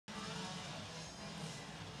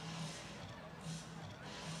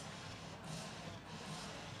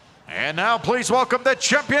And now please welcome the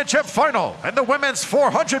championship final and the women's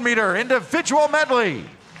 400-meter individual medley.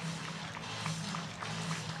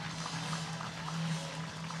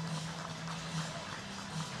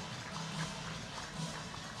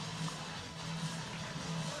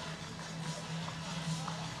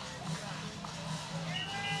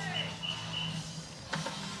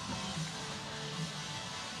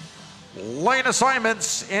 Lane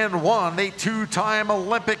assignments in one, the two-time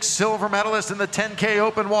Olympic silver medalist in the 10K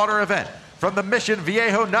open water event. From the Mission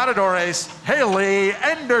Viejo Nadadores, Hali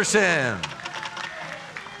Anderson.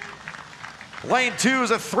 Lane two is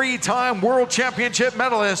a three-time world championship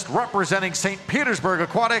medalist representing St. Petersburg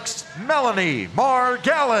Aquatics, Melanie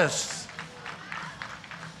Margalis.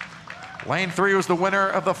 Lane three was the winner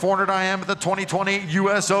of the 400 IM at the 2020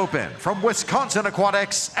 US Open. From Wisconsin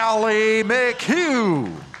Aquatics, Allie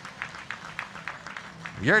McHugh.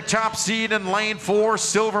 Your top seed in lane four,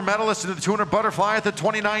 silver medalist in the 200 butterfly at the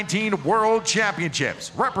 2019 World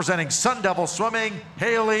Championships, representing Sun Devil Swimming,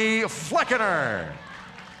 Hali Flickinger.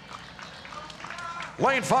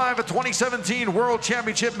 Lane five, a 2017 World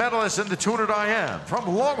Championship medalist in the 200 IM,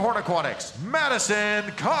 from Longhorn Aquatics,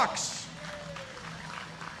 Madisyn Cox.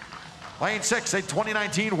 Lane six, a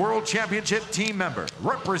 2019 World Championship team member,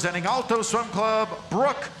 representing Alto Swim Club,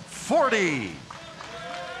 Brooke Forty.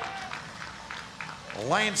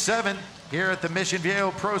 Lane seven, here at the Mission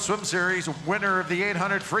Viejo Pro Swim Series, winner of the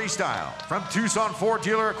 800 freestyle. From Tucson Ford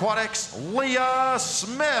Dealer Aquatics, Leah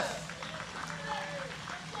Smith.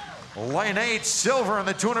 Lane eight, silver in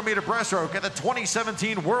the 200-meter breaststroke at the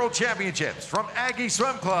 2017 World Championships. From Aggie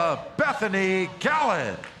Swim Club, Bethany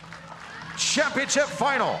Gallant. Championship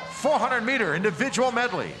final, 400-meter individual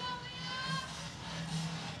medley.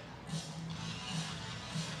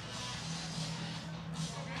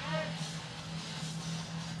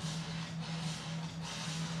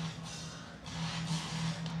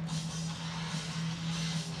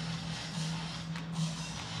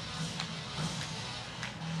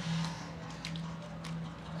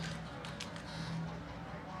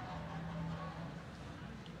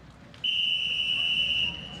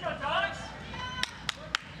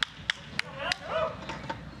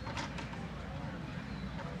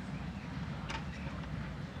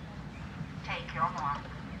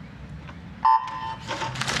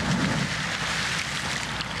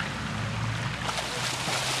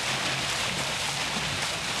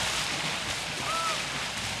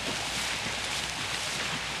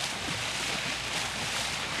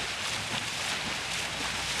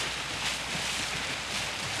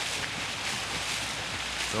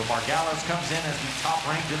 So Margalis comes in as the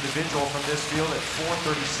top-ranked individual from this field at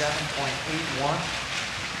 437.81.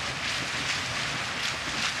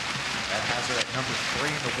 That has her at number 3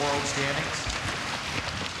 in the world standings.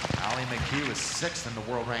 Allie McHugh is 6th in the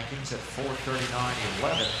world rankings at 439.11.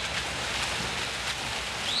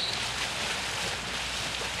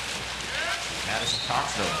 Madisyn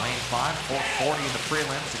Cox, though, lane 5, 440 in the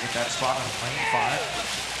prelims to get that spot on lane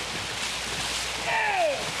 5.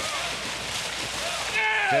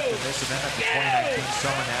 Fifth in this event at the 2019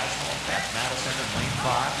 Summer National. That's Madisyn in lane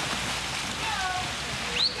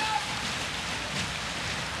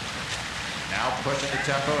 5. Now pushing the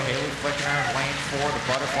tempo, Hali Flickinger in lane 4, the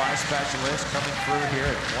butterfly specialist coming through here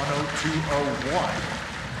at 102.01.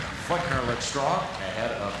 Flickinger looks strong,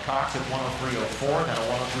 ahead of Cox at 103.04, then a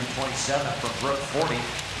 103.27 from Brooke Forty.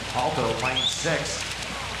 Alto lane 6.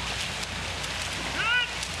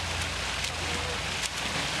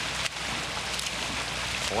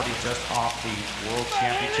 Forty just off the World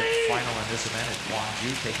Championship final in this event at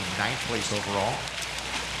Gwangju, taking 9th place overall.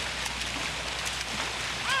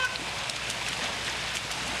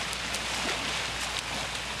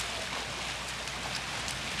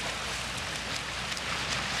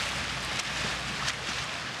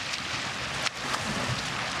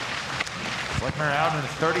 Flickinger out in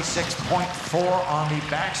 36.4 on the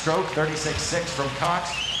backstroke, 36.6 from Cox.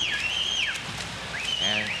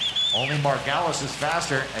 And only Margalis is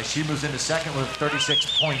faster as she moves into second with a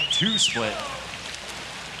 36.2 split.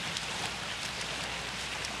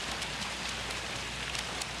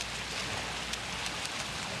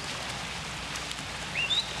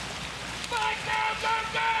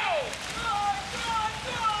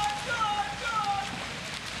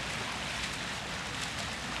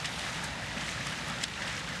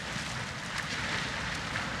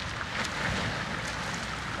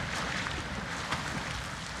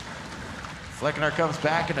 Flickinger comes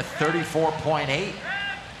back in a 34.8,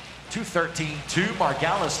 213.2,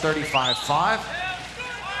 Margalis 35.5,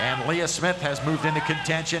 and Leah Smith has moved into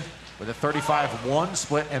contention with a 35.1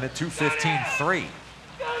 split and a 215.3.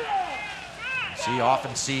 So you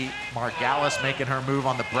often see Margalis making her move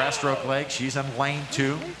on the breaststroke leg. She's in lane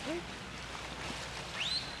 2.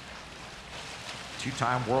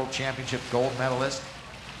 Two-time world championship gold medalist.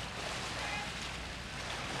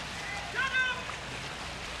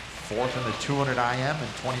 4th in the 200 IM in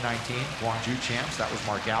 2019, Guangzhou champs. That was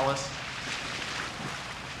Margalis.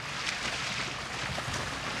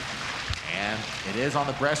 And it is on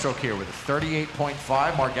the breaststroke here with a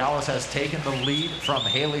 38.5. Margalis has taken the lead from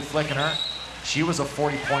Hali Flickinger. She was a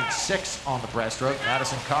 40.6 on the breaststroke.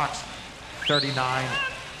 Madisyn Cox,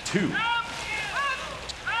 39.2.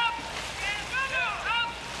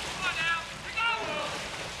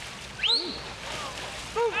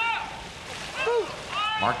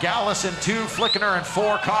 Margalis in 2, Flickinger in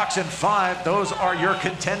 4, Cox in 5. Those are your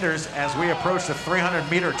contenders as we approach the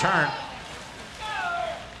 300-meter turn.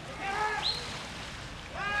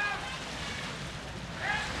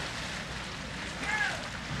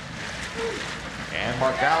 And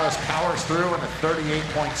Margalis powers through in the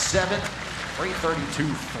 38.7,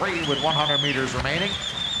 3:32.3 with 100 meters remaining.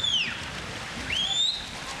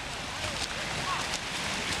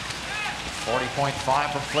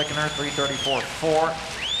 .5 from Flickinger, 3:34.4.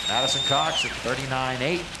 Madisyn Cox at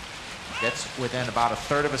 39.8. Gets within about a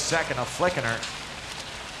third of a second of Flickinger.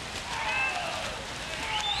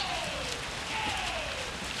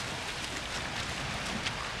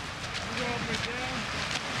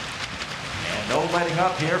 And no letting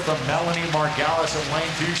up here from Melanie Margalis in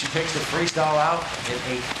lane 2. She takes the freestyle out at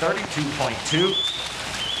a 32.2.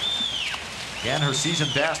 Again, her season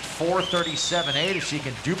best, 4:37.8. If she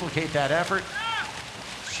can duplicate that effort,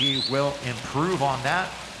 she will improve on that.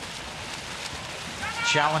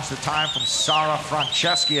 Challenge the time from Sara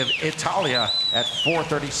Franceschi of Italia at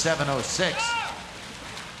 4:37.06.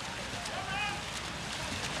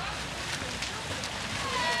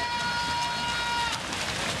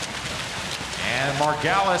 And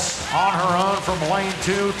Margalis on her own from lane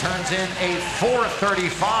 2 turns in a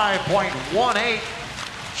 4:35.18.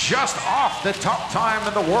 Just off the top time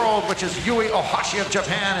in the world, which is Yui Ohashi of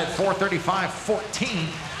Japan at 4:35.14.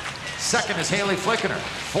 Second is Hali Flickinger,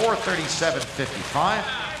 4:37.55.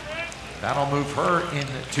 That'll move her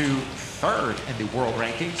into 3rd in the world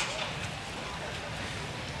rankings.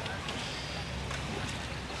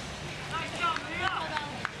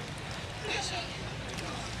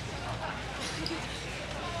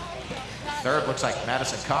 Third looks like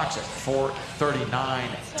Madisyn Cox at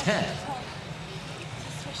 4:39.10.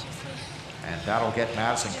 And that'll get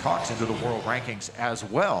Madisyn Cox into the world rankings as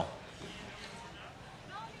well.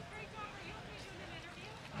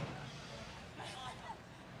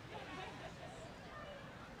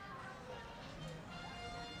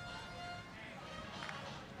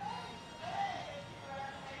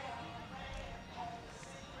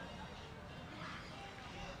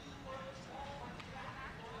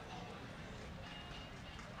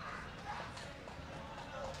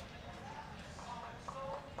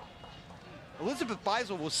 Elizabeth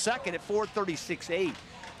Beisel was second at 4:36.8.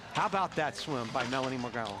 How about that swim by Melanie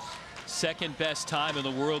Margalis? Second best time in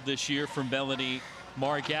the world this year for Melanie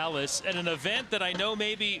Margalis at an event that I know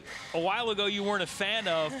maybe a while ago you weren't a fan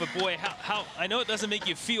of, but boy, how I know it doesn't make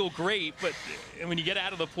you feel great, but when you get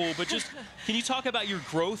out of the pool, but just can you talk about your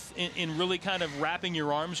growth in really kind of wrapping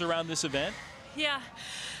your arms around this event? Yeah,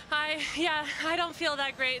 I don't feel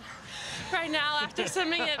that great right now after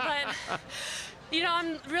swimming it, but you know,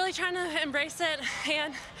 I'm really trying to embrace it,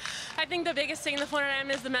 and I think the biggest thing in the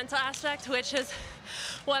 400 is the mental aspect, which is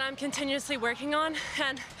what I'm continuously working on,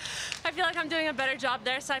 and I feel like I'm doing a better job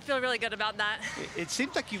there, so I feel really good about that. It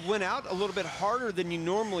seems like you went out a little bit harder than you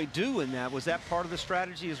normally do in that. Was that part of the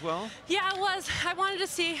strategy as well? Yeah, it was. I wanted to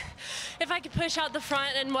see if I could push out the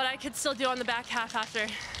front and what I could still do on the back half after.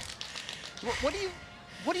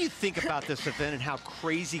 What do you think about this event and how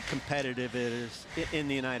crazy competitive it is in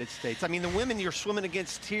the United States? I mean, the women you're swimming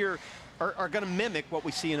against here are going to mimic what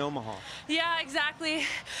we see in Omaha. Yeah, exactly.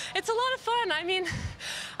 It's a lot of fun. I mean,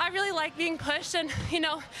 I really like being pushed, and you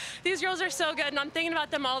know, these girls are so good, and I'm thinking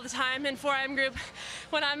about them all the time in 4M group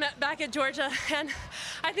when I'm back at Georgia, and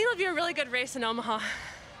I think it'll be a really good race in Omaha.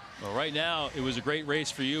 Well, right now, it was a great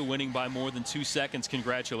race for you, winning by more than 2 seconds.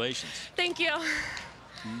 Congratulations. Thank you.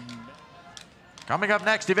 Coming up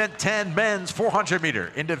next, event 10, men's 400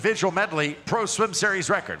 meter individual medley pro swim series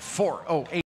record, 4:08.